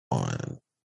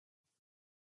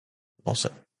All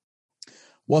set.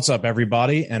 What's up,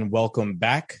 everybody, and welcome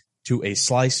back to A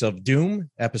Slice of Doom,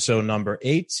 episode number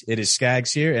 8. It is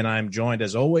Skaggs here, and I'm joined,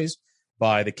 as always,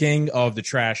 by the king of the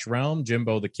trash realm,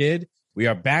 Jimbo the Kid. We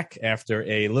are back after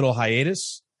a little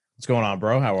hiatus. What's going on,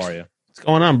 bro? How are you? What's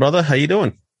going on, brother? How you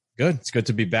doing? Good. It's good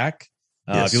to be back.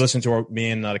 Yes. If you listen to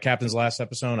me and the captain's last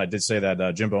episode, I did say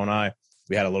that Jimbo and I,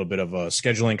 we had a little bit of a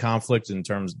scheduling conflict in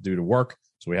terms due to work.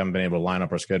 So we haven't been able to line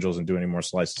up our schedules and do any more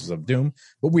slices of doom.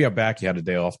 But we are back. You had a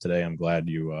day off today. I'm glad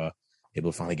you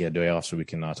able to finally get a day off so we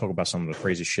can talk about some of the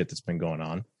crazy shit that's been going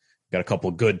on. Got a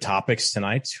couple of good topics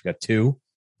tonight. We got two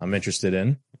I'm interested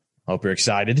in. Hope you're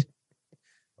excited.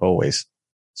 Always.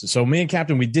 So me and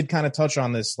Captain, we did kind of touch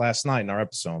on this last night in our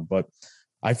episode, but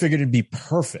I figured it'd be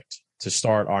perfect to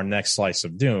start our next slice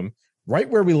of doom right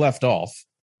where we left off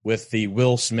with the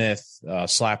Will Smith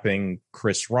slapping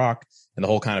Chris Rock and the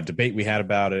whole kind of debate we had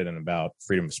about it and about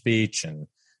freedom of speech and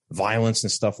violence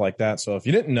and stuff like that. So if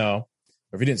you didn't know,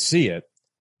 or if you didn't see it,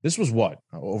 this was what?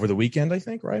 Over the weekend, I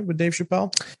think, right? With Dave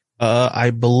Chappelle?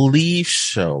 I believe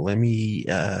so. Let me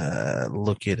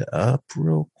look it up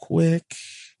real quick.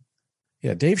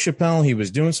 Yeah, Dave Chappelle, he was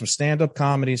doing some stand-up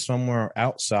comedy somewhere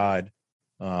outside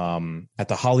at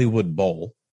the Hollywood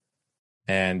Bowl.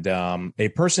 And a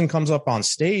person comes up on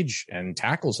stage and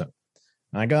tackles him.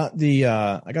 I got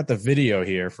the video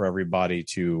here for everybody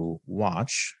to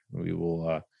watch. We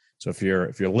will so if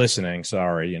you're listening,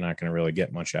 sorry, you're not going to really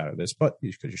get much out of this, but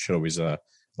you should always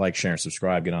like, share, and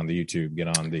subscribe. Get on the YouTube, get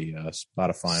on the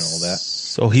Spotify and all that.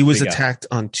 So he was attacked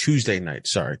on Tuesday night.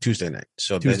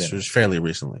 So this was fairly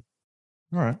recently.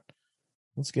 All right,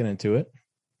 let's get into it.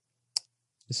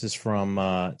 This is from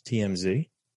TMZ.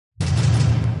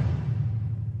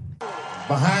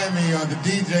 Behind me on the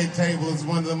DJ table is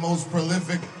one of the most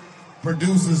prolific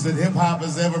producers that hip-hop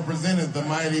has ever presented, the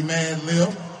mighty Mad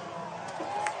Lib.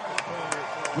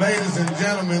 Ladies and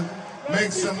gentlemen,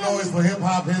 make some noise for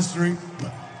hip-hop history.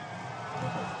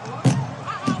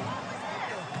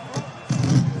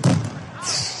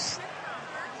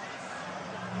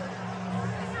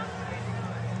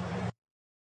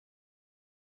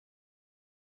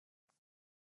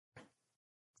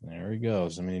 There he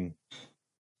goes. I mean,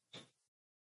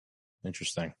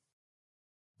 interesting.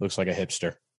 Looks like a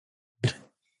hipster.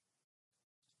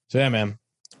 So yeah, man.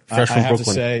 I have Brooklyn. To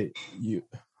say,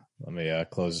 let me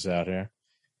close this out here.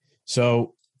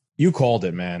 So you called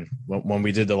it, man. When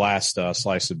we did the last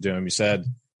slice of doom, you said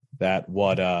that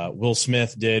what Will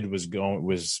Smith did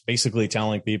was basically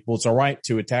telling people it's all right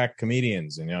to attack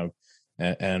comedians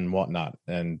and whatnot,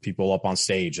 and people up on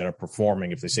stage that are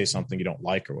performing if they say something you don't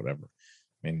like or whatever.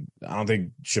 I mean, I don't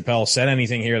think Chappelle said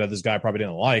anything here that this guy probably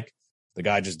didn't like. The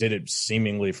guy just did it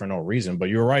seemingly for no reason. But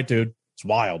you were right, dude. It's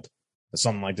wild that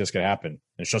something like this could happen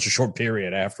in such a short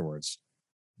period afterwards.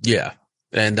 Yeah.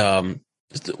 And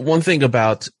one thing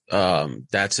about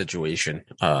that situation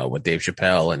with Dave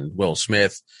Chappelle and Will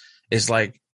Smith is,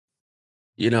 like,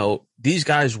 these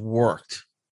guys worked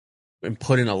and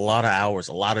put in a lot of hours,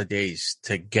 a lot of days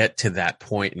to get to that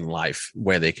point in life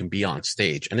where they can be on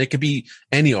stage. And it could be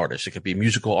any artist. It could be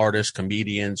musical artists,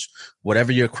 comedians,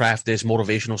 whatever your craft is,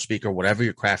 motivational speaker, whatever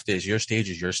your craft is, your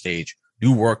stage is your stage.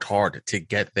 You worked hard to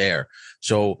get there.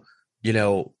 So,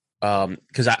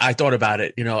 because I thought about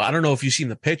it, I don't know if you've seen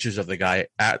the pictures of the guy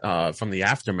from the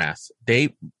aftermath.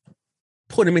 They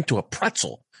put him into a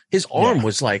pretzel. His arm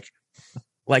was like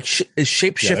his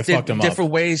shape shifted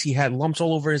different ways. He had lumps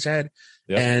all over his head.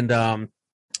 Yep. And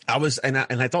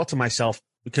I thought to myself,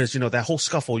 because that whole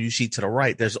scuffle you see to the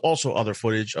right, there's also other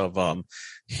footage of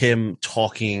him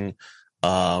talking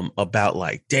about,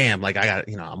 like, damn, like, I got,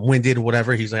 I'm winded or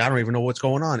whatever. He's like, I don't even know what's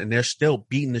going on, and they're still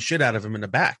beating the shit out of him in the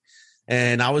back.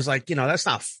 And I was like,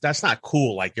 that's not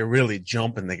cool. Like, you're really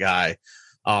jumping the guy.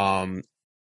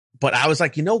 But I was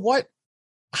like, you know what?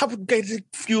 I would get a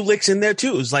few licks in there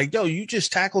too. It's like, yo, you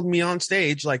just tackled me on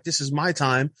stage. Like, this is my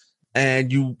time, and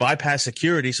you bypass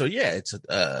security. So yeah, it's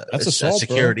a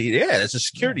security. Bro. Yeah, it's a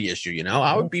security issue.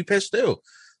 I would be pissed too.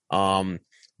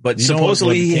 But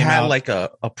supposedly he had like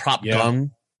a prop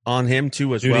gun on him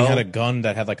too as well. He had a gun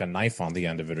that had like a knife on the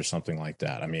end of it or something like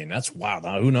that. I mean, that's wild.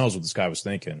 Who knows what this guy was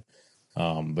thinking?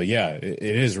 But yeah, it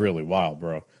is really wild,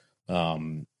 bro.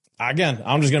 Again,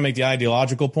 I'm just gonna make the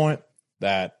ideological point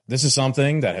that this is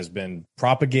something that has been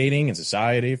propagating in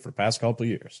society for the past couple of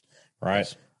years, right?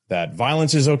 Yes. That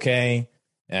violence is okay,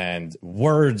 and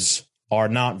words are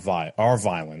not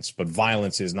violence, but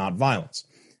violence is not violence.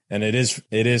 And it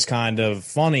is kind of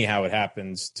funny how it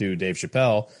happens to Dave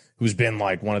Chappelle, who's been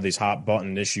like one of these hot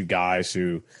button issue guys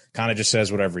who kind of just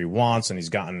says whatever he wants, and he's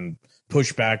gotten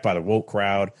pushed back by the woke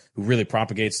crowd who really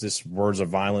propagates this words of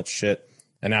violence shit.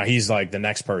 And now he's like the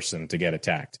next person to get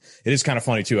attacked. It is kind of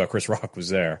funny too how Chris Rock was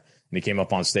there and he came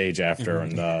up on stage after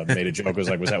and made a joke. It was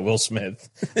like, was that Will Smith?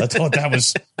 I thought that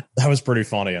was pretty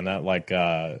funny, and that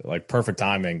like perfect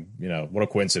timing. You know, what a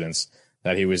coincidence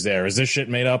that he was there. Is this shit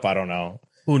made up? I don't know.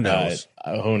 Who knows?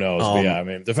 Who knows? But yeah, I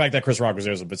mean, the fact that Chris Rock was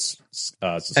there was a bit.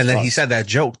 And then he said that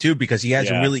joke too because he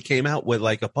hasn't really came out with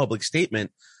like a public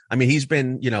statement. I mean, he's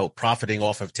been, profiting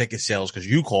off of ticket sales because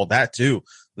you called that too.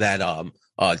 That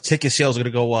ticket sales are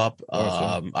going to go up.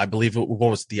 I believe what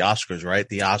was the Oscars, right?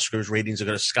 The Oscars ratings are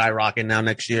going to skyrocket now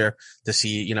next year to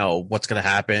see, what's going to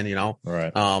happen.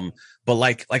 Right. But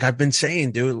like I've been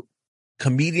saying, dude,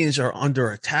 comedians are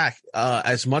under attack.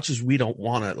 As much as we don't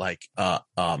want to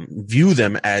view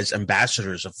them as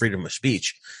ambassadors of freedom of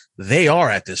speech, they are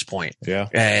at this point. Yeah.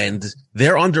 And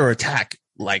they're under attack,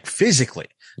 like physically.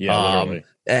 Yeah. Literally.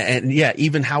 And yeah,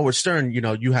 even Howard Stern,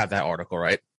 you have that article,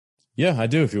 right? Yeah, I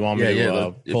do. If you want me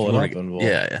to pull it up,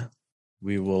 and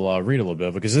we will read a little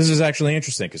bit because this is actually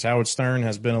interesting because Howard Stern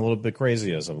has been a little bit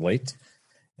crazy as of late.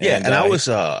 And I was,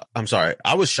 I'm sorry,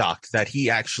 I was shocked that he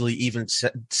actually even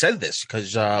said this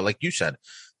because, like you said,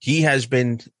 he's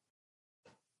been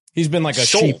like a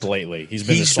sold. Sheep lately. He's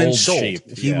been sold.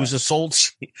 Sheep. He was a sold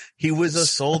sheep. He was a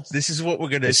sold. This is what we're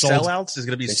going to sell out. This is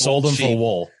going to be sold him for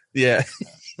wool. Yeah.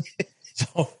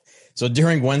 So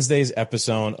during Wednesday's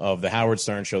episode of the Howard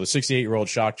Stern Show, the 68-year-old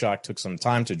shock jock took some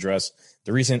time to address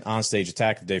the recent onstage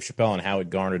attack of Dave Chappelle and how it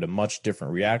garnered a much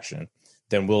different reaction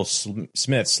than Will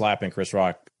Smith slapping Chris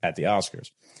Rock at the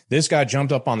Oscars. This guy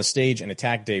jumped up on the stage and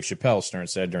attacked Dave Chappelle, Stern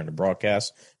said during the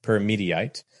broadcast, per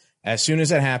Mediaite. As soon as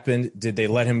that happened, did they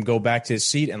let him go back to his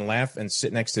seat and laugh and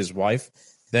sit next to his wife,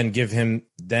 then give them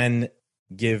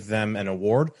an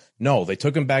award? No, they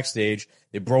took him backstage.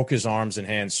 They broke his arms and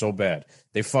hands so bad.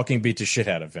 They fucking beat the shit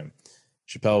out of him.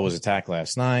 Chappelle was attacked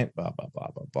last night. Blah, blah, blah,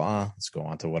 blah, blah. Let's go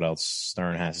on to what else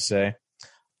Stern has to say.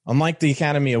 Unlike the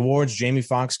Academy Awards, Jamie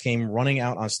Foxx came running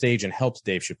out on stage and helped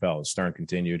Dave Chappelle, Stern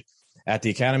continued. At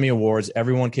the Academy Awards,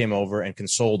 everyone came over and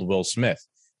consoled Will Smith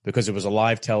because it was a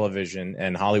live television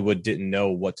and Hollywood didn't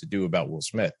know what to do about Will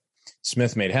Smith.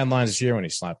 Smith made headlines this year when he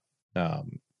slapped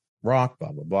Rock,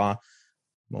 blah, blah, blah.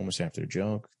 Moments after the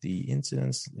joke, the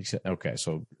incidents. Okay,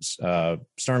 so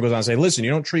Stern goes on to say, listen,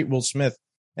 you don't treat Will Smith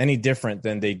any different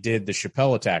than they did the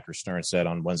Chappelle attacker, Stern said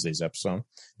on Wednesday's episode.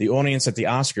 The audience at the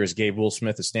Oscars gave Will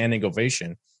Smith a standing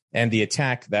ovation, and the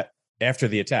attack after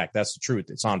the attack, that's the truth.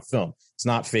 It's on film. It's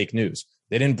not fake news.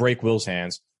 They didn't break Will's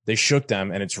hands. They shook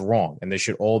them, and it's wrong, and they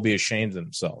should all be ashamed of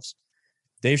themselves.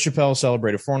 Dave Chappelle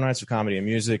celebrated 4 nights of comedy and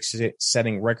music,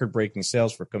 setting record-breaking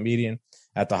sales for a comedian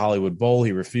at the Hollywood Bowl.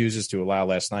 He refuses to allow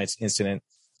last night's incident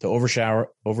to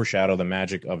overshadow the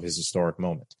magic of his historic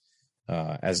moment.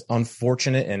 As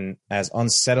unfortunate and as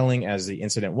unsettling as the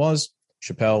incident was,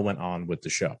 Chappelle went on with the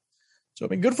show. So, I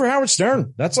mean, good for Howard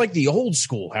Stern. That's like the old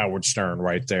school Howard Stern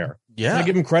right there. Yeah. I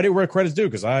give him credit where credit's due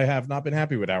because I have not been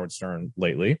happy with Howard Stern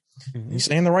lately. Mm-hmm. He's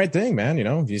saying the right thing,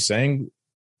 man. He's saying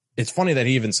it's funny that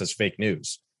he even says fake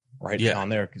news right on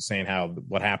there, saying how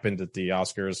what happened at the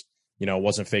Oscars,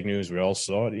 wasn't fake news. We all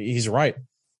saw it. He's right.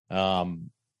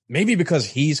 Maybe because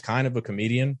he's kind of a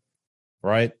comedian,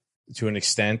 right, to an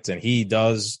extent, and he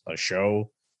does a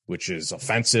show which is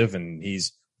offensive, and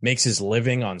makes his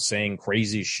living on saying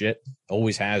crazy shit.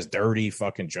 Always has dirty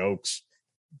fucking jokes,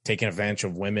 taking advantage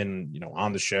of women,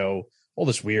 on the show. All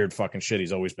this weird fucking shit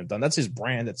he's always been done. That's his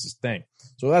brand. That's his thing.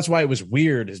 So that's why it was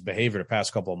weird, his behavior the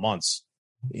past couple of months,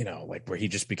 like where he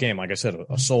just became, like I said,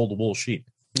 a sold wool sheep.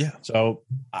 Yeah. So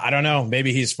I don't know.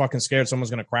 Maybe he's fucking scared someone's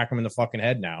going to crack him in the fucking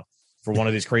head now for one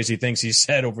of these crazy things he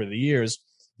said over the years.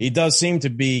 He does seem to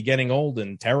be getting old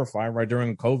and terrified. Right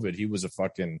during COVID, he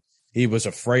was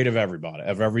afraid of everybody,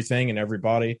 of everything and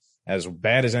everybody, as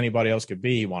bad as anybody else could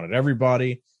be. He wanted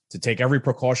everybody to take every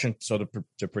precaution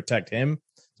to protect him.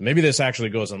 So maybe this actually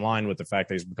goes in line with the fact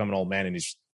that he's become an old man and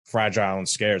he's fragile and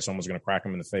scared someone's going to crack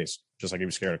him in the face, just like he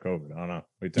was scared of COVID. I don't know.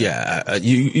 Yeah,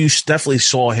 you definitely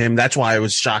saw him. That's why it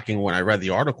was shocking when I read the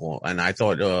article, and I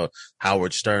thought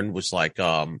Howard Stern was like,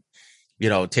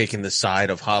 taking the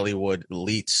side of Hollywood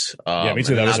elites. Yeah, me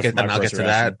too. I'll get to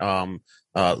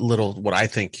that. Little what I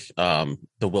think the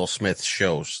Will Smith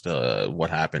shows what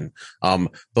happened.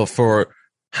 But for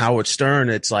Howard Stern,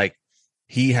 it's like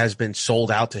he has been sold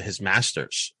out to his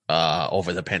masters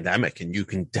over the pandemic, and you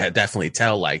can definitely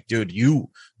tell, like, dude, you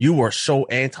are so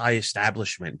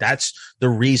anti-establishment. That's the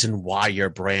reason why your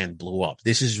brand blew up.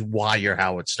 This is why you're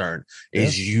Howard Stern.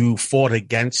 Is you fought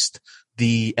against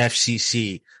the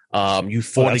FCC. You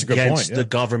fought against the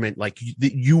government. Like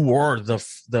you were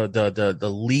the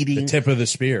leading, the tip of the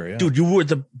spear. Yeah. Dude, you were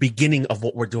the beginning of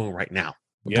what we're doing right now.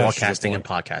 Broadcasting and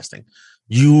podcasting.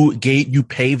 You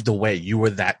paved the way. You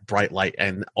were that bright light,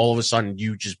 and all of a sudden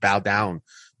you just bow down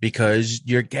because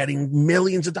you're getting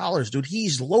millions of dollars, dude.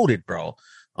 He's loaded, bro.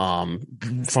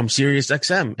 From Sirius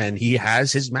XM, and he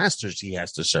has his masters he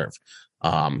has to serve.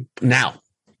 Now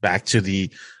back to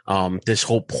the this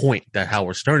whole point that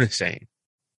Howard Stern is saying.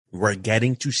 We're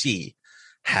getting to see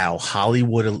how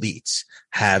Hollywood elites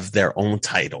have their own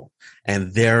title,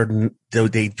 and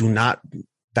they do not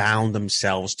bound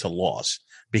themselves to laws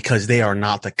because they are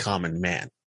not the common man.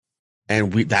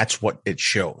 And that's what it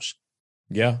shows.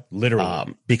 Yeah,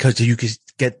 literally. Because you can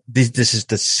get this is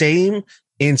the same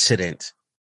incident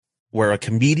where a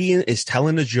comedian is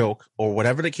telling a joke or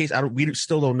whatever the case. We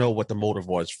still don't know what the motive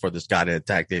was for this guy to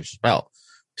attack Dave Chappelle.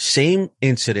 Same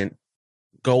incident,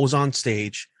 goes on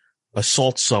stage,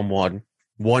 assaults someone.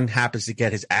 One happens to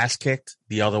get his ass kicked.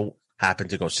 The other happened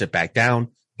to go sit back down,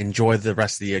 enjoy the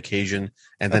rest of the occasion.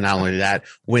 And then not only that,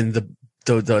 win the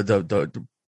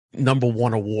number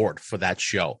one award for that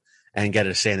show and get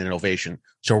a standing ovation.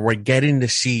 So we're getting to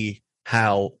see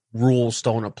how rules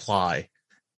don't apply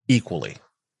equally.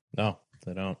 No,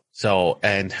 they don't. So,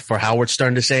 and for Howard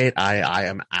Stern to say it,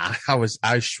 I was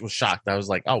shocked. I was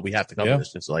like, oh, we have to cover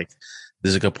this. It's like, this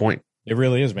is a good point. It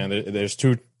really is, man. There's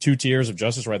two tiers of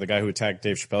justice, right? The guy who attacked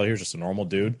Dave Chappelle here is just a normal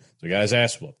dude. So he got his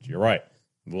ass whooped. You're right.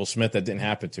 Will Smith, that didn't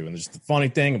happen to. And there's the funny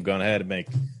thing, I'm going ahead and make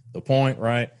the point,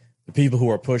 right? The people who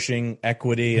are pushing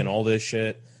equity and all this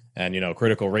shit and,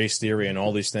 critical race theory and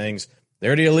all these things,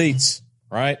 they're the elites,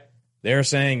 right? They're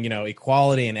saying,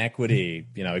 equality and equity,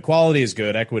 equality is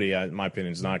good. Equity, in my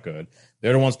opinion, is not good.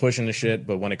 They're the ones pushing the shit.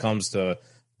 But when it comes to,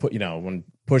 when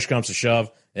push comes to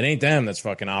shove, it ain't them that's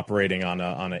fucking operating on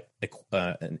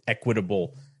an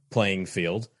equitable playing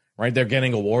field, right? They're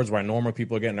getting awards while normal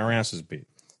people are getting their asses beat.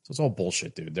 So it's all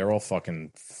bullshit, dude. They're all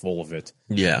fucking full of it.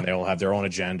 Yeah. And they all have their own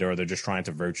agenda, or they're just trying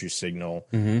to virtue signal,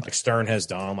 like Stern has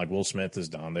done, like Will Smith has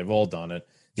done. They've all done it.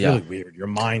 It's really weird. Your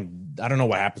mind, I don't know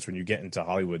what happens when you get into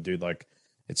Hollywood, dude. Like,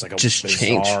 it's like a just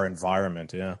bizarre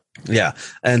environment. Yeah. Yeah.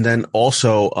 And then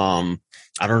also,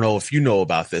 I don't know if you know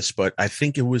about this, but I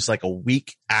think it was like a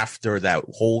week after that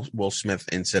whole Will Smith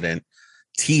incident,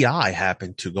 T.I.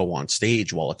 happened to go on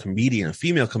stage while a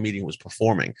female comedian was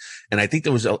performing. And I think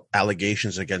there was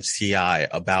allegations against T.I.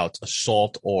 about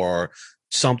assault or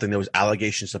something. There was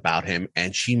allegations about him,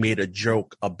 and she made a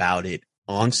joke about it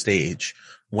on stage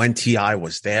when T.I.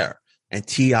 was there. And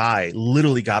T.I.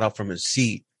 literally got up from his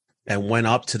seat and went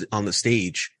up on the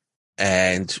stage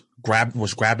and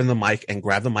was grabbing the mic and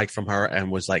grabbed the mic from her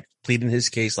and was like pleading his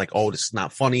case, like, oh, this is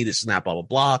not funny. This is not blah, blah,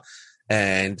 blah.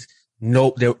 And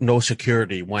no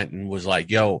security went and was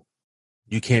like, yo,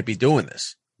 you can't be doing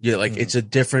this. Yeah. Like it's a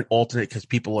different alternate because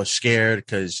people are scared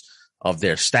because of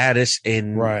their status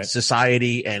in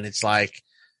society. And it's like,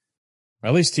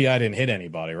 at least T.I. didn't hit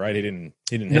anybody, right? He didn't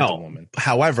hit the woman.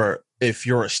 However, if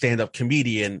you're a stand-up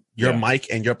comedian, your mic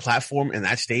and your platform and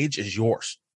that stage is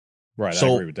yours. Right. So,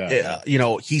 I agree with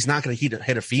that. He's not going to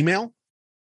hit a female,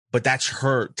 but that's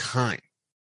her time.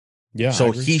 Yeah.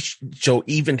 So so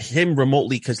even him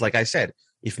remotely, because like I said,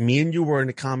 if me and you were in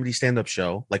a comedy stand-up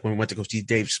show, like when we went to go see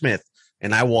Dave Smith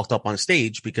and I walked up on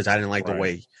stage because I didn't like the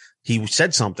way he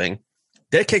said something,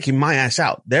 they're kicking my ass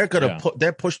out. They're going to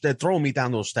they're throwing me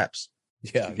down those steps.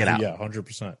 Yeah. Get out. Yeah.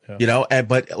 100%. Yeah.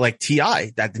 But like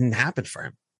T.I., that didn't happen for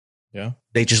him. Yeah.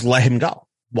 They just let him go.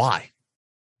 Why?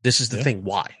 This is the thing.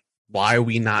 Why? Why are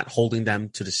we not holding them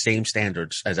to the same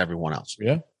standards as everyone else?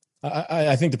 Yeah.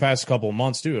 I think the past couple of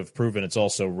months too have proven it's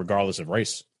also regardless of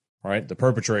race, right? The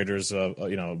perpetrators of,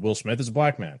 Will Smith is a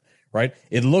black man, right?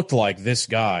 It looked like this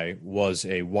guy was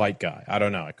a white guy. I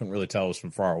don't know. I couldn't really tell. It was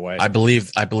from far away. I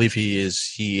believe he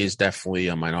is definitely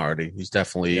a minority. He's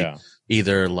definitely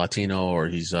either Latino or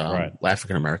he's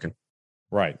African American.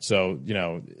 Right. So, you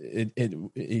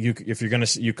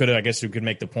could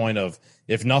make the point of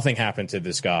if nothing happened to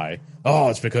this guy, oh,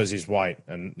 it's because he's white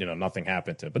and, nothing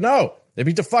happened to him. But no, they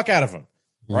beat the fuck out of him.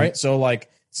 Right. So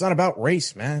like, it's not about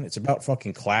race, man. It's about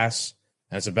fucking class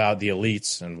and it's about the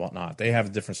elites and whatnot. They have a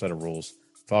different set of rules.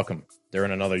 Fuck them. They're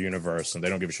in another universe and they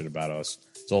don't give a shit about us.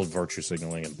 It's all virtue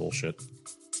signaling and bullshit.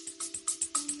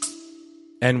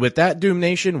 And with that, Doom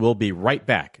Nation, we'll be right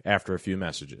back after a few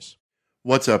messages.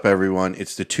 What's up, everyone?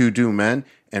 It's the Two Doom Men,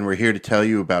 and we're here to tell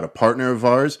you about a partner of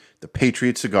ours, the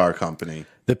Patriot Cigar Company.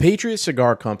 The Patriot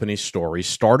Cigar Company's story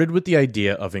started with the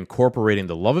idea of incorporating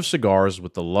the love of cigars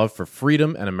with the love for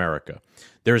freedom and America.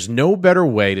 There is no better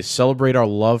way to celebrate our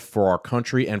love for our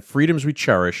country and freedoms we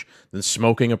cherish than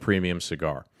smoking a premium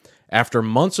cigar. After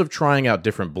months of trying out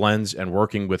different blends and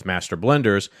working with master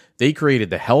blenders, they created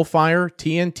the Hellfire,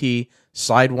 TNT,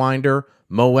 Sidewinder,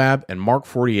 Moab, and Mark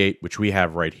 48, which we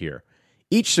have right here.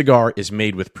 Each cigar is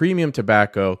made with premium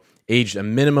tobacco, aged a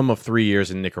minimum of 3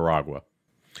 years in Nicaragua.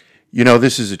 You know,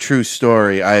 this is a true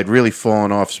story. I had really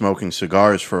fallen off smoking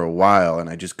cigars for a while, and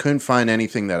I just couldn't find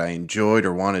anything that I enjoyed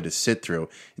or wanted to sit through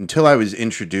until I was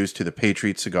introduced to the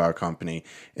Patriot Cigar Company,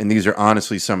 and these are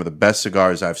honestly some of the best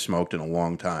cigars I've smoked in a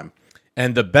long time.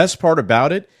 And the best part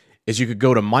about it is you could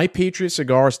go to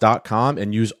mypatriotcigars.com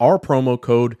and use our promo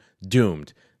code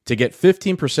DOOMED to get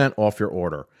 15% off your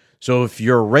order. So if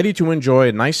you're ready to enjoy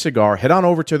a nice cigar, head on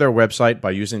over to their website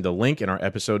by using the link in our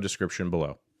episode description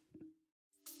below.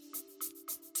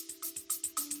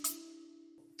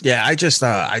 Yeah, I just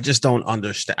don't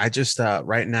understand. I just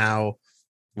right now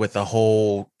with the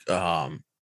whole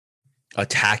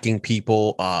attacking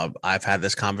people. I've had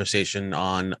this conversation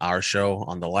on our show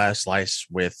on the last slice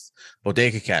with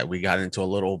Bodega Cat. We got into a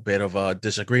little bit of a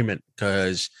disagreement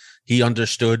because he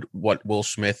understood what Will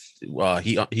Smith,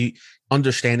 he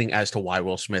understanding as to why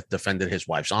Will Smith defended his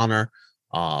wife's honor,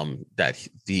 that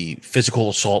the physical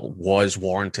assault was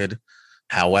warranted.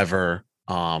 However,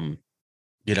 the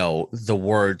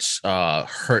words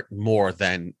hurt more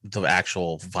than the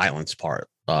actual violence part.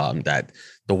 That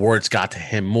the words got to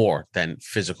him more than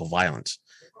physical violence.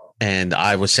 And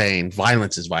I was saying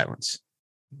violence is violence,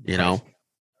 you know?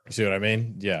 You see what I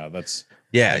mean? Yeah, that's...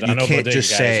 Yeah, I you know can't Bodega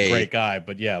just Guy say... is a great guy,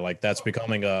 but yeah, like that's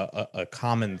becoming a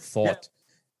common thought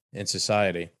in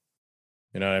society.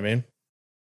 You know what I mean?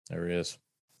 There he is.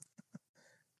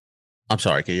 I'm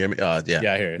sorry, can you hear me?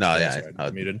 Yeah, I hear you.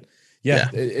 No, Muted. Yeah,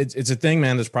 it's a thing,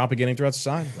 man. That's propagating throughout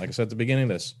society. Like I said at the beginning of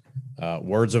this,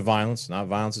 words of violence, not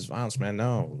violence is violence, man.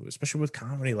 No, especially with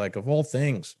comedy. Like of all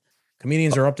things,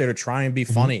 comedians are up there to try and be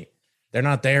funny. They're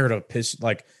not there to piss.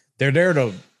 Like they're there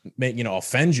to make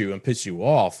offend you and piss you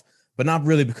off, but not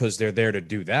really because they're there to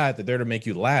do that. They're there to make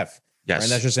you laugh. Yes, right?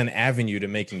 And that's just an avenue to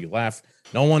making you laugh.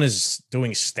 No one is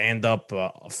doing stand-up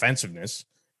offensiveness,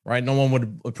 right? No one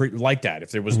would like that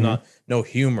if there was no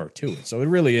humor to it. So it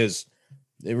really is.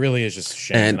 It really is just a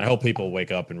shame. And I hope people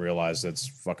wake up and realize that's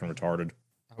fucking retarded.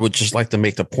 I would just like to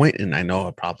make the point, and I know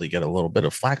I'll probably get a little bit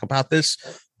of flack about this,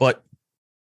 but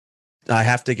I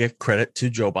have to give credit to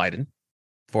Joe Biden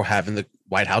for having the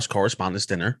White House Correspondents'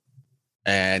 Dinner,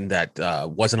 and that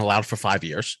wasn't allowed for 5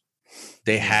 years.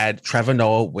 They had Trevor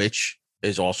Noah, which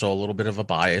is also a little bit of a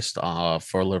bias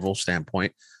for a liberal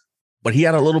standpoint, but he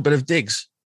had a little bit of digs.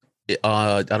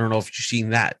 I don't know if you've seen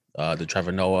that, the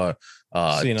Trevor Noah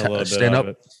seen a little stand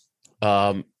bit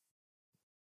up. It.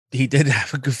 He did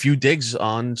have a few digs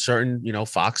on certain,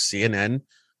 Fox, CNN,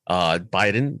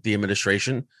 Biden, the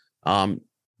administration.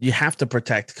 You have to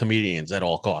protect comedians at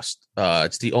all costs.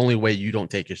 It's the only way you don't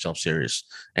take yourself serious,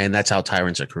 and that's how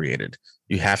tyrants are created.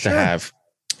 You have to have.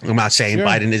 I'm not saying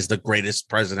Biden is the greatest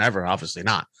president ever, obviously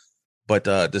not. But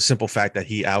the simple fact that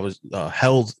he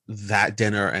held that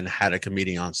dinner and had a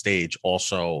comedian on stage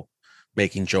also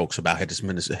making jokes about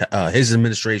his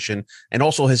administration and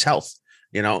also his health,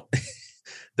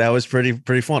 that was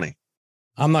pretty funny.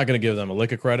 I'm not going to give them a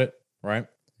lick of credit, right?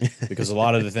 Because a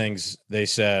lot of the things they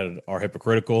said are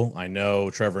hypocritical. I know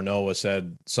Trevor Noah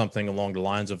said something along the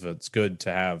lines of it's good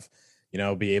to have,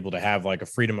 be able to have like a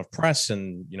freedom of press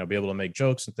and, be able to make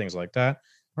jokes and things like that.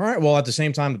 All right. Well, at the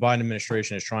same time, the Biden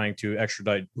administration is trying to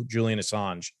extradite Julian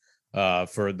Assange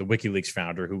for the WikiLeaks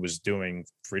founder who was doing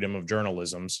freedom of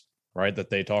journalisms, right? That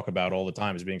they talk about all the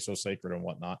time as being so sacred and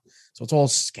whatnot. So it's all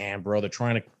scam, bro. They're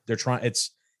trying.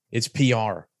 It's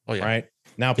PR. Oh, yeah. Right.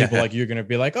 Now people like you're going to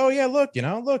be like, oh, yeah, look,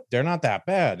 they're not that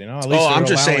bad. At least I'm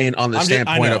just saying on the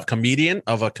standpoint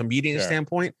of a comedian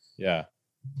standpoint. Yeah.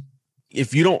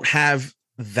 If you don't have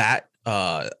that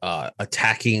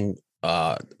attacking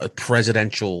a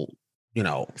presidential,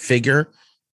 figure,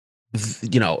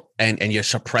 and you're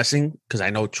suppressing, because I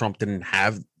know Trump didn't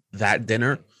have that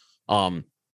dinner,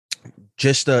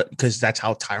 just because that's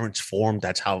how tyrants form.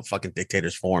 That's how fucking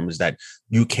dictators form, is that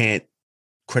you can't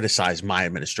criticize my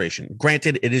administration.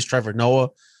 Granted, it is Trevor Noah.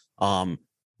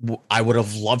 I would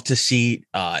have loved to see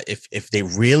if they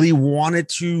really wanted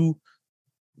to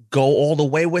go all the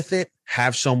way with it,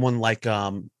 have someone like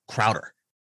Crowder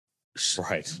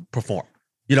perform.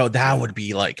 That would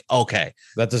be like, okay,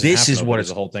 that doesn't this happen is what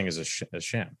the whole thing is a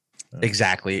sham.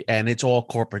 Exactly. And it's all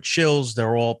corporate shills.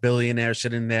 They're all billionaires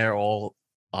sitting there, all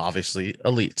obviously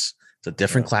elites. It's a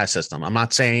different class system. I'm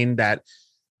not saying that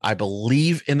I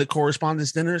believe in the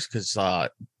correspondence dinners, because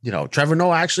Trevor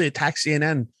Noah actually attacked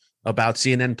CNN about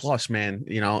CNN Plus, man.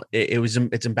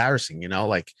 It's embarrassing,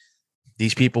 like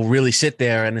these people really sit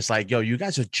there and it's like, yo, you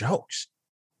guys are jokes.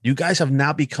 You guys have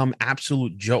now become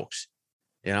absolute jokes,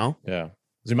 Yeah.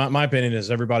 See, my opinion is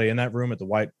everybody in that room at the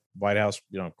White House,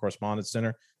 Correspondents'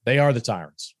 Dinner, they are the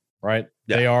tyrants. right?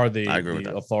 Yeah, They are I agree with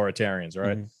the that. authoritarians,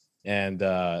 right? And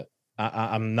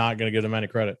I'm not going to give them any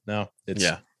credit. No, it's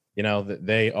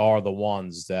they are the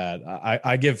ones that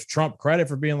I give Trump credit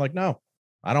for being like, no,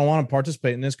 I don't want to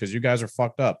participate in this because you guys are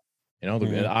fucked up. And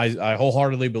I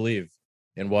wholeheartedly believe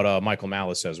in what Michael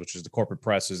Malice says, which is the corporate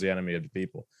press is the enemy of the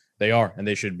people. They are, and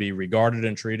they should be regarded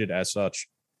and treated as such,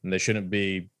 and they shouldn't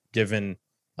be given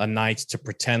a night to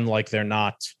pretend like they're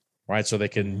not, right? So they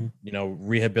can,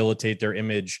 rehabilitate their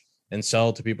image and sell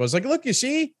it to people. It's like, look, you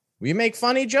see, we make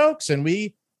funny jokes, and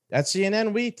we at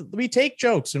CNN we take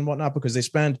jokes and whatnot because they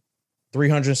spend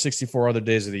 364 other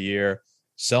days of the year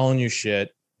selling you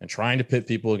shit and trying to pit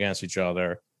people against each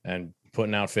other and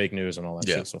putting out fake news and all that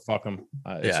shit. So fuck them.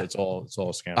 It's all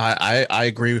a scam. I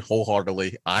agree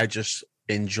wholeheartedly. I just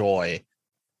enjoy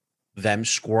them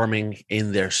squirming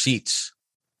in their seats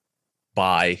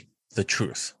by the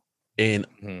truth in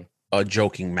a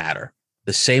joking matter.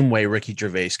 The same way Ricky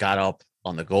Gervais got up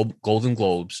on the Golden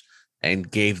Globes and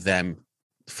gave them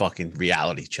fucking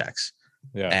reality checks.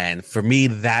 Yeah. And for me,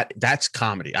 that's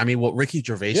comedy. I mean, what Ricky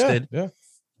Gervais did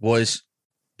was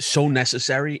so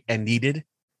necessary and needed,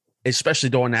 especially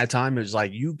during that time. It was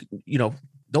like,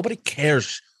 nobody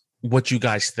cares what you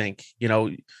guys think.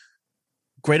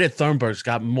 Greta Thunberg's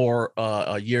got more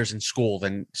years in school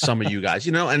than some of you guys,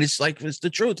 and it's like, it's the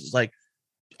truth. It's like,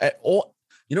 what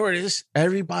it is?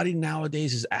 Everybody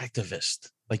nowadays is activist.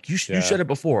 Like you said it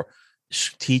before,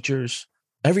 teachers,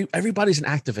 everybody's an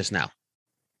activist now.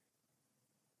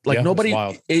 Like nobody,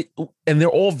 and they're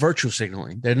all virtue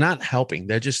signaling. They're not helping.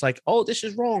 They're just like, oh, this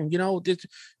is wrong.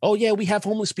 We have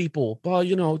homeless people. Well,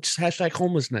 just hashtag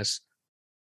homelessness.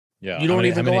 Yeah, you don't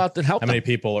even go out and help. How many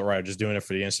people are just doing it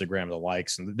for the Instagram, the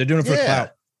likes, and they're doing it for the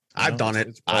clout? I've done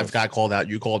it. I've got called out.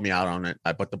 You called me out on it.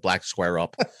 I put the black square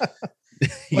up.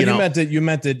 You meant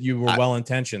that you were well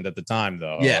intentioned at the time,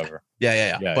 though. However.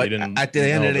 Yeah. But at the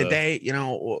end of the day,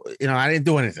 I didn't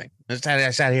do anything.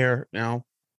 I sat here.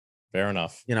 Fair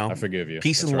enough. I forgive you.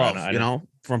 Peace and love.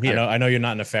 From here. I know you're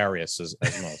not nefarious as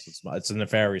most. It's the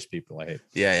nefarious people I hate.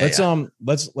 Yeah.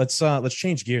 Let's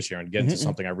change gears here and get into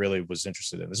something I really was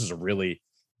interested in. This is a really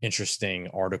interesting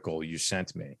article you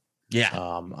sent me. Yeah.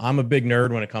 I'm a big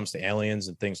nerd when it comes to aliens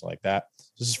and things like that.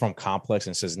 This is from Complex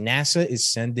and it says NASA is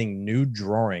sending new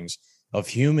drawings of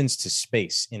humans to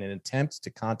space in an attempt to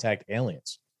contact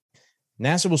aliens.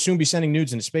 NASA will soon be sending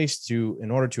nudes into space in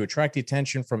order to attract the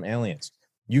attention from aliens.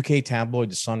 UK tabloid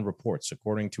The Sun reports,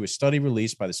 according to a study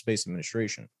released by the Space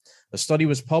Administration. A study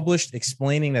was published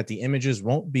explaining that the images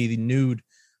won't be the nude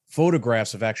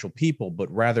photographs of actual people, but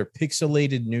rather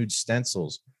pixelated nude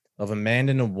stencils of a man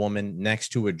and a woman next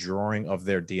to a drawing of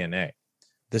their DNA.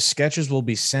 The sketches will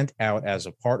be sent out as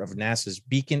a part of NASA's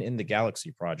Beacon in the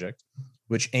Galaxy project,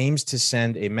 which aims to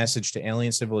send a message to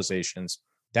alien civilizations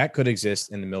that could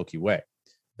exist in the Milky Way.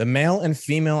 The male and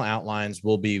female outlines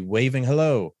will be waving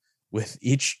hello, with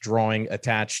each drawing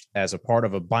attached as a part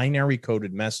of a binary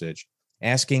coded message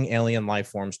asking alien life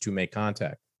forms to make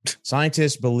contact.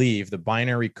 Scientists believe the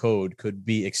binary code could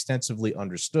be extensively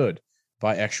understood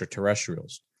by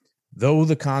extraterrestrials. Though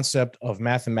the concept of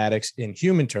mathematics in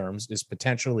human terms is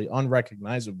potentially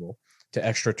unrecognizable to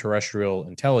extraterrestrial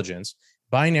intelligence,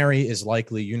 binary is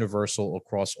likely universal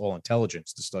across all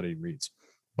intelligence, the study reads.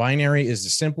 Binary is the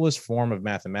simplest form of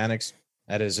mathematics,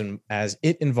 as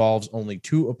it involves only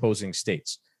two opposing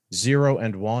states, 0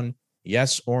 and 1,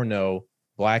 yes or no,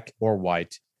 black or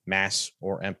white, mass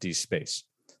or empty space.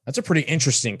 That's a pretty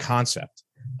interesting concept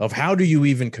of how do you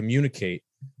even communicate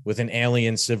with an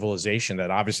alien civilization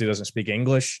that obviously doesn't speak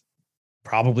English,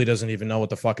 probably doesn't even know what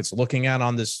the fuck it's looking at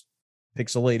on this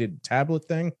pixelated tablet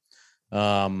thing.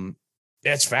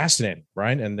 It's fascinating,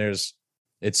 right? And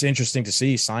it's interesting to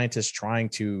see scientists trying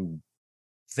to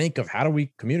think of how do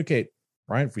we communicate,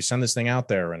 right? If we send this thing out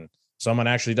there and someone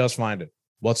actually does find it,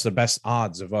 what's the best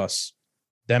odds of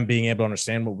them being able to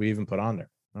understand what we even put on there?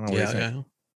 I don't know what you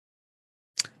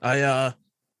think.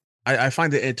 I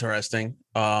find it interesting.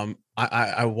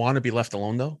 I want to be left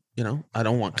alone though. I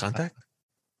don't want contact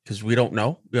because we don't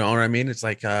know. You know what I mean? It's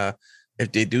like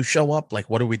if they do show up, like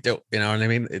what do we do? You know what I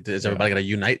mean? Is everybody gonna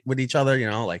unite with each other?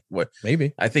 Like what?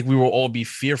 Maybe. I think we will all be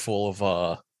fearful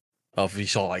of we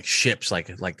saw like ships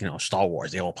like Star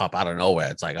Wars. They all pop out of nowhere.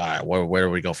 It's like, all right, where do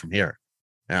we go from here?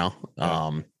 But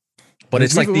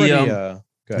it's like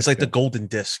the golden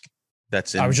disc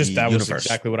that's in that universe. Was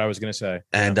exactly what I was gonna say.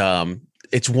 And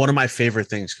it's one of my favorite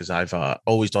things because I've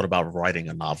always thought about writing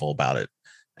a novel about it.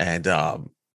 And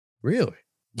really,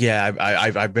 yeah,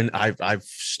 I've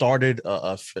started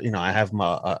I have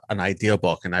an idea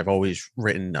book, and I've always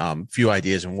written few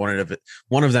ideas, and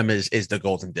one of them is the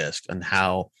golden disc and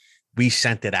how we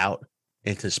sent it out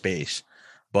into space,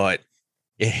 but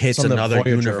it hits It's on the another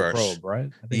Voyager universe. probe, right?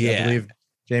 I Yeah. believe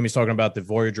Jamie's talking about the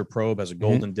Voyager probe has a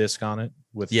golden disc on it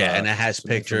with and it has some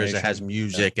pictures, it has information.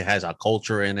 music, it has a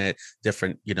culture in it,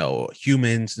 different,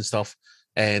 humans and stuff.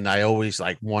 And I always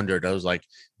like wondered, I was like,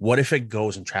 what if it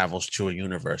goes and travels to a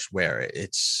universe where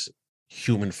it's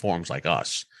human forms like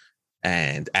us?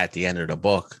 And at the end of the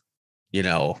book,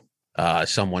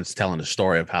 someone's telling a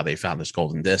story of how they found this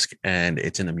golden disc, and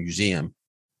it's in a museum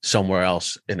somewhere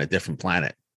else in a different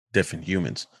planet, different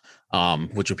humans,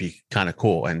 which would be kind of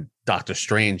cool. And Doctor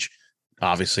Strange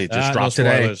obviously just dropped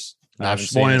today. Not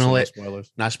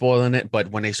spoiling it,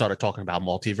 but when they started talking about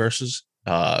multiverses,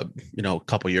 a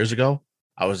couple years ago,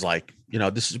 I was like,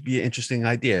 this would be an interesting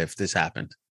idea if this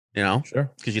happened,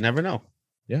 Sure, because you never know.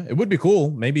 Yeah, it would be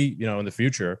cool. Maybe, in the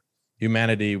future,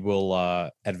 humanity will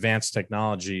advance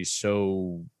technology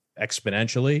so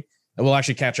exponentially that we'll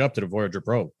actually catch up to the Voyager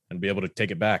probe and be able to take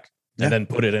it back and then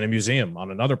put it in a museum on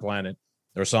another planet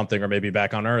or something, or maybe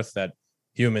back on Earth that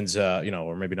humans,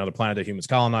 or maybe another planet that humans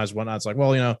colonize, whatnot. It's like,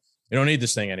 well, you don't need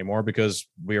this thing anymore because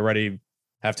we already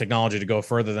have technology to go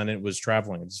further than it was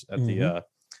traveling at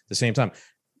the same time.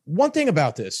 One thing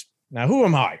about this, now, who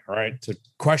am I, right, to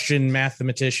question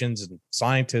mathematicians and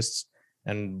scientists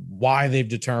and why they've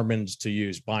determined to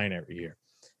use binary here?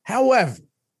 However,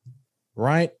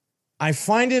 right, I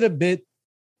find it a bit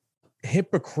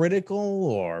hypocritical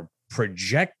or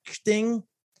projecting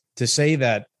to say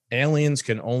that aliens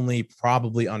can only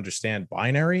probably understand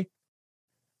binary.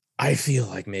 I feel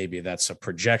like maybe that's a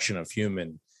projection of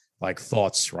human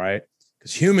thoughts, right?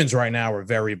 Because humans right now are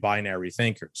very binary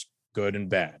thinkers, good and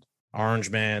bad, orange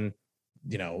man,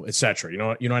 etc. You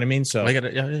know what I mean? So I get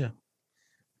it. Yeah.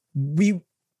 We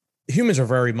humans are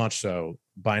very much so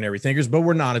binary thinkers, but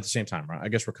we're not at the same time, right? I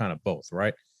guess we're kind of both,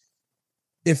 right?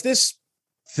 If this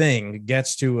thing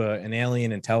gets to an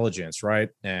alien intelligence, right,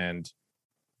 and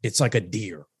it's like a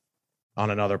deer on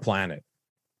another planet,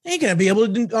 they ain't gonna be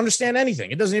able to understand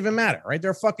anything. It doesn't even matter, right?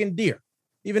 They're a fucking deer.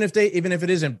 Even if it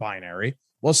isn't binary,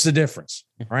 what's the difference,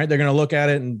 right? They're gonna look at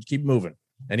it and keep moving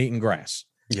and eating grass.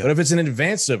 Yep. But if it's an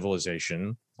advanced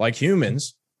civilization like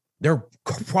humans, they're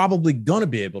probably gonna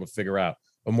be able to figure out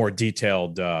a more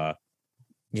detailed,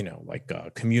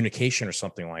 communication or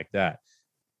something like that.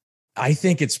 I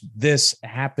think this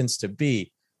happens to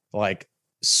be like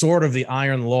sort of the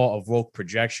iron law of woke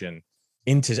projection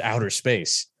into outer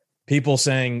space. People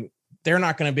saying they're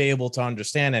not going to be able to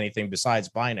understand anything besides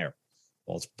binary.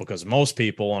 Well, it's because most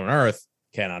people on Earth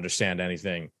can't understand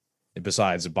anything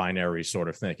besides a binary sort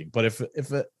of thinking. But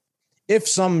if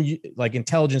some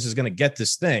intelligence is going to get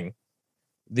this thing,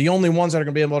 the only ones that are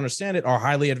going to be able to understand it are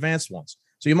highly advanced ones.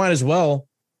 So you might as well,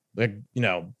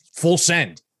 full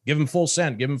send. Give them full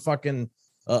send. Give them fucking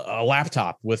a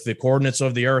laptop with the coordinates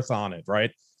of the Earth on it,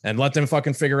 right? And let them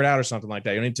fucking figure it out or something like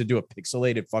that. You don't need to do a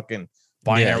pixelated fucking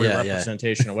binary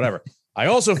representation or whatever. I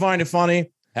also find it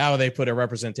funny how they put a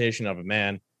representation of a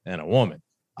man and a woman.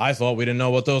 I thought we didn't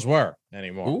know what those were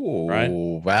anymore. Ooh, right?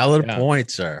 Valid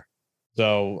point, sir.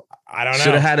 So I don't know.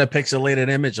 Should have had a pixelated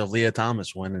image of Leah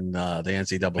Thomas winning the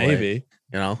NCAA. Maybe.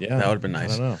 That would have been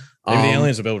nice. I don't know. Maybe the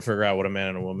aliens will be able to figure out what a man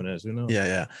and a woman is. Who knows?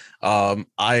 Yeah.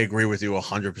 I agree with you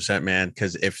 100%, man.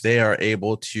 Because if they are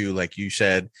able to, like you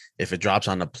said, if it drops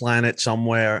on the planet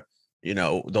somewhere,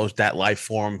 that life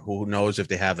form, who knows if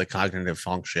they have the cognitive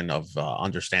function of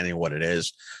understanding what it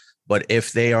is. But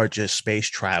if they are just space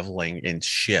traveling in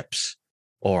ships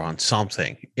or on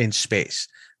something in space,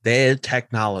 their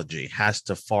technology has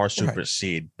to far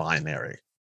supersede binary.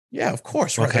 Yeah, of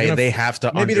course. Right. Okay, they have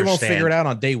to maybe understand. They won't figure it out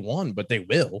on day one, but they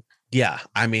will. Yeah,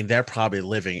 I mean, they're probably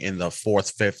living in the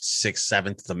 4th, 5th, 6th,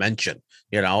 7th dimension,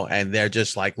 and they're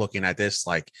just looking at this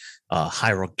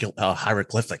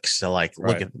hieroglyphics. So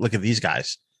look at these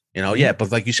guys, Yeah,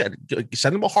 but like you said,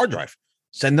 send them a hard drive.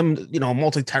 Send them, a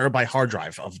multi-terabyte hard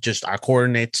drive of just our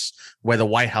coordinates, where the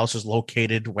White House is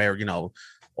located, where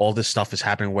all this stuff is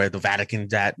happening, where the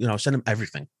Vatican's at. Send them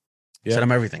everything. Yeah. Send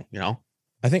them everything.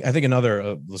 I think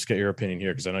another. Let's get your opinion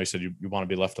here, because I know you said you want to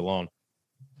be left alone.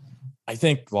 I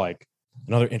think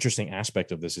another interesting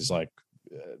aspect of this is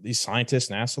these scientists,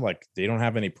 NASA, they don't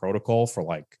have any protocol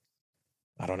for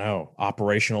I don't know,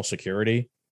 operational security.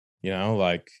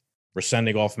 We're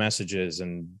sending off messages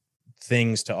and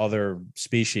things to other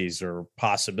species or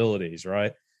possibilities,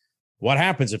 right? What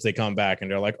happens if they come back and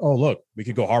they're like, oh, look, we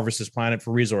could go harvest this planet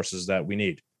for resources that we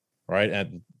need, right?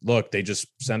 And look, they just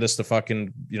send us the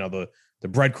fucking, the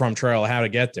breadcrumb trail of how to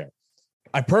get there.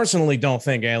 I personally don't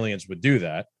think aliens would do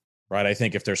that, right? I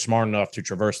think if they're smart enough to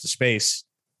traverse the space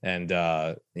and,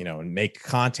 and make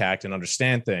contact and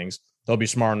understand things, they'll be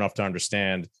smart enough to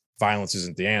understand violence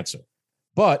isn't the answer.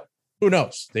 But Who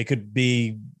knows? They could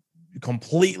be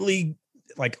completely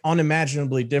like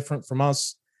unimaginably different from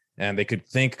us, and they could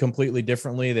think completely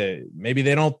differently. That maybe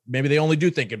they don't. Maybe they only do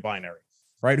think in binary,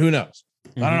 right? Who knows?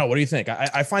 I don't know. What do you think?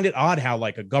 I find it odd how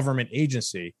like a government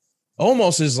agency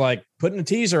almost is like putting a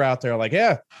teaser out there, like,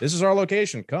 yeah, this is our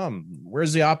location. Come,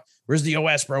 where's the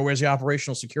OS, bro? Where's the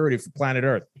operational security for planet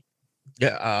Earth?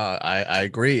 Yeah, I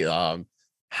agree.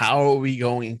 How are we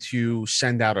going to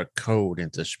send out a code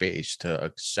into space to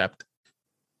accept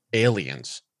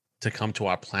aliens to come to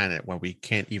our planet when we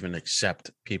can't even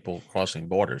accept people crossing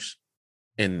borders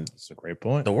in That's a great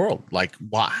point. the world? Like,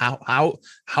 how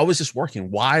is this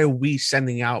working? Why are we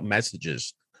sending out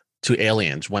messages to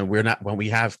aliens when we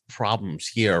have problems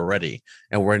here already,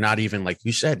 and we're not even, like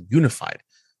you said, unified?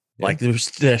 Yeah. Like,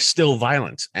 there's still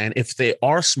violence, and if they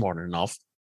are smart enough,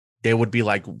 they would be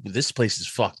like, this place is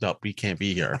fucked up, we can't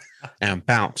be here, and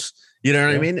bounce. You know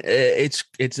what I mean? It's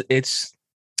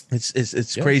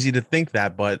crazy to think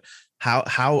that, but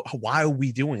why are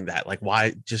we doing that? Like,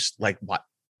 why? Just like, what?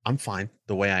 I'm fine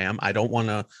the way I am. I don't want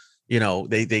to,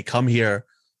 they come here.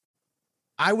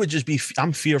 I would just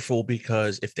I'm fearful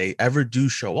because if they ever do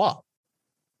show up,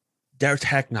 their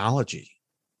technology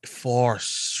far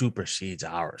supersedes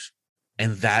ours,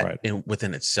 and that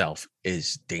within itself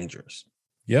is dangerous.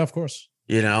 Yeah, of course.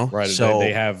 Right. So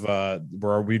they have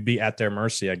where we'd be at their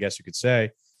mercy, I guess you could say.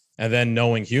 And then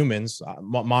knowing humans,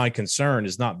 my concern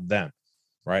is not them,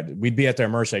 right? We'd be at their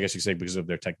mercy, I guess you could say, because of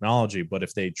their technology. But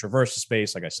if they traverse the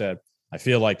space, like I said, I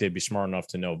feel like they'd be smart enough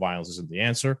to know violence isn't the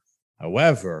answer.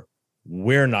 However,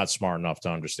 we're not smart enough to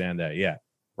understand that yet,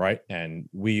 right? And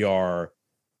we are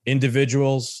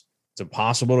individuals. It's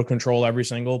impossible to control every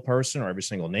single person or every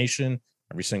single nation,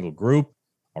 every single group.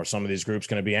 Are some of these groups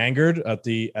going to be angered at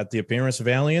the appearance of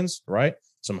aliens, right?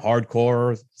 Some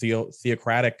hardcore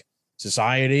theocratic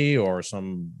society or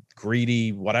some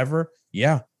greedy whatever.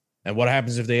 Yeah. And what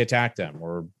happens if they attack them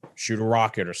or shoot a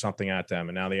rocket or something at them?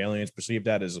 And now the aliens perceive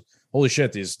that as, holy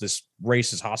shit, this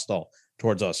race is hostile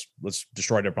towards us. Let's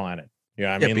destroy their planet.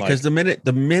 I mean? Because the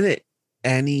minute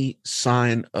any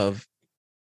signs of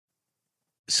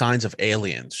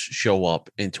aliens show up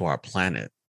into our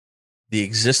planet, the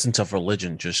existence of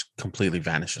religion just completely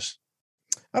vanishes.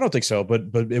 I don't think so, but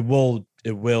it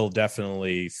will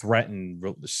definitely threaten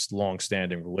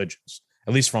long-standing religions,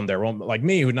 at least from their own. Like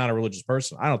me, who's not a religious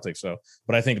person, I don't think so.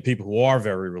 But I think the people who are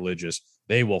very religious,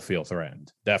 they will feel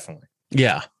threatened. Definitely.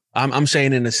 Yeah, I'm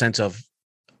saying in the sense of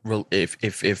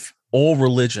if all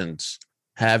religions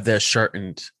have their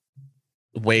certain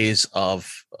ways of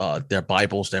their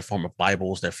Bibles, their form of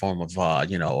Bibles, their form of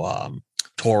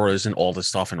Torahs and all this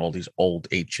stuff, and all these old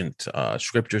ancient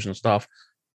scriptures and stuff,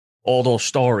 all those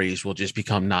stories will just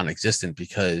become non-existent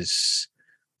because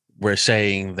we're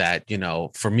saying that,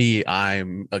 for me,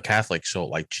 I'm a Catholic, so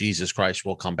like Jesus Christ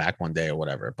will come back one day or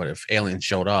whatever. But if aliens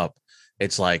showed up,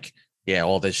 it's like, yeah,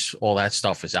 all that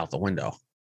stuff is out the window.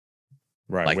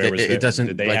 Right. Like it doesn't.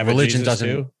 Did they like have religion Jesus doesn't.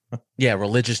 too? Yeah,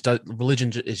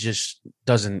 religion is just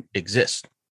doesn't exist.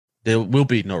 There will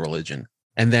be no religion,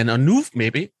 and then a new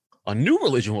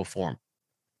religion will form,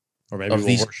 or maybe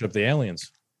we'll worship the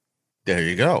aliens. There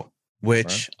you go.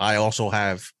 Which I also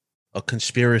have a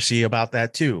conspiracy about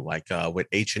that too. Like with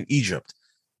ancient Egypt,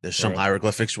 there's some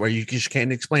hieroglyphics where you just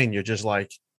can't explain. You're just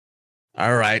like,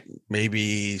 all right,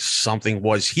 maybe something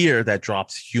was here that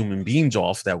dropped human beings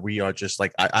off that we are just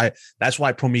like, I that's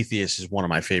why Prometheus is one of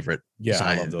my favorite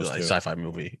I love those sci-fi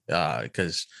movie,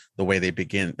 because the way they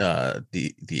begin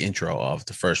the intro of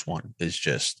the first one is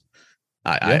just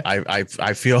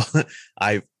I feel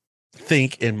I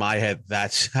think in my head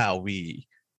that's how we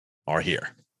are here.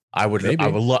 I would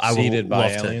love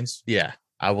aliens.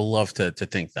 I would love to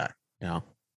think that,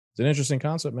 It's an interesting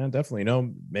concept, man.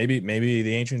 Definitely. Maybe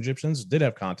the ancient Egyptians did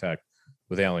have contact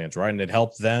with aliens, right? And it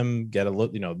helped them get a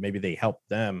little, maybe they helped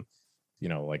them,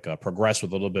 progress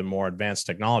with a little bit more advanced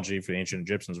technology. For the ancient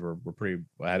Egyptians were pretty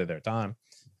ahead of their time.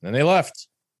 And then they left,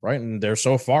 right? And they're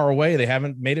so far away, they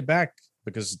haven't made it back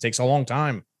because it takes a long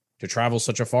time to travel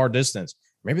such a far distance.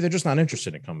 Maybe they're just not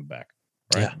interested in coming back,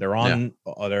 right? Yeah. They're on,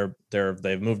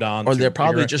 they've moved on. Or they're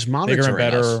probably just monitoring bigger and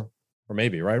better, us. Or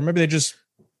maybe, right? Or maybe they just,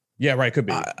 yeah, right. Could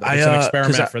be. It's an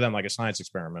experiment for them, like a science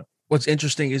experiment. What's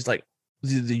interesting is like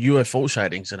the UFO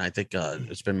sightings, and I think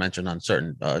it's been mentioned on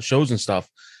certain shows and stuff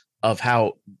of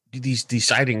how these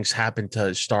sightings happen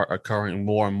to start occurring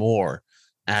more and more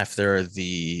after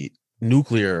the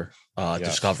nuclear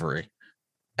discovery,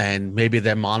 and maybe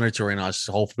they're monitoring us,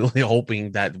 hopefully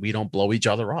hoping that we don't blow each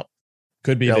other up.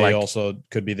 Could be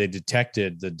they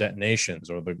detected the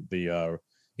detonations or the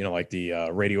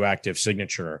radioactive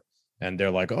signature. And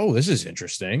they're like, oh, this is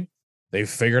interesting. They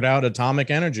figured out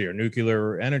atomic energy or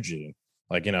nuclear energy,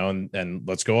 like, and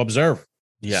let's go observe,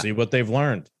 see what they've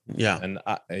learned. Yeah. And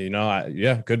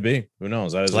could be. Who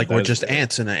knows? It's like we're just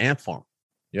ants in an ant farm.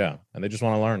 Yeah, and they just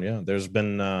want to learn. Yeah, there's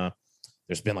been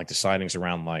like the sightings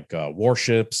around like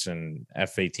warships and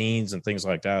F-18s and things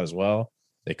like that as well.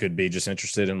 They could be just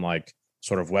interested in like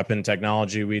sort of weapon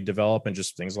technology we develop and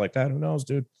just things like that. Who knows,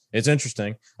 dude? It's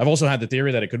interesting. I've also had the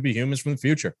theory that it could be humans from the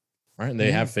future, right? And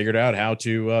they have figured out how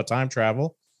to time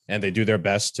travel, and they do their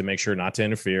best to make sure not to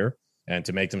interfere and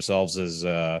to make themselves as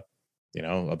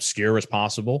obscure as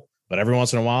possible. But every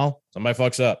once in a while, somebody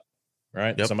fucks up,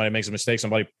 right? Yep. Somebody makes a mistake.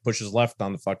 Somebody pushes left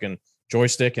on the fucking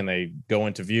joystick and they go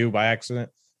into view by accident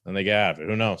and they get out of it.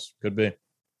 Who knows? Could be.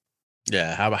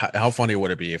 Yeah. How funny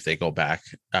would it be if they go back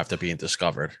after being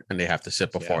discovered and they have to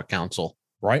sit before a council?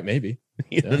 Right. Maybe.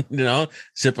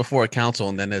 Sit before a council,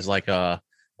 and then there's like a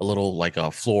little like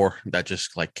a floor that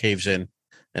just like caves in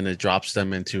and it drops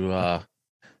them into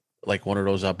like one of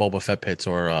those Boba Fett pits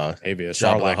or maybe a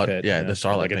Sarlacc pit. Yeah, the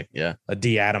Sarlacc pit. Yeah. A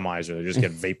deatomizer. They just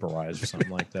get vaporized or something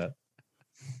like that.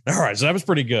 All right. So that was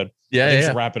pretty good. Yeah. I think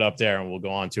we'll wrap it up there and we'll go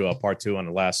on to part 2 on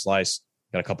the last slice.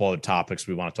 Got a couple other topics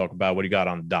we want to talk about. What do you got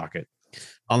on the docket?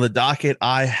 On the docket,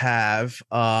 I have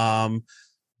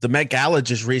the Met Gala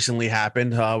just recently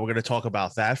happened. We're going to talk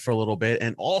about that for a little bit.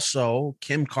 And also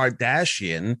Kim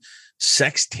Kardashian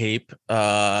sex tape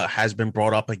has been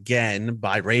brought up again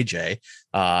by Ray J.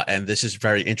 And this is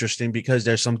very interesting because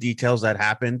there's some details that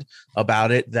happened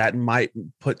about it that might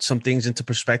put some things into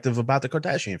perspective about the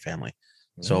Kardashian family.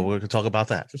 So we're going to talk about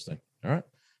that. Interesting. All right.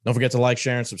 Don't forget to like,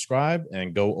 share, and subscribe,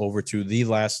 and go over to the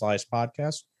Last Slice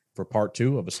podcast for part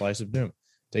 2 of A Slice of Doom.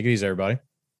 Take it easy, everybody.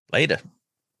 Later.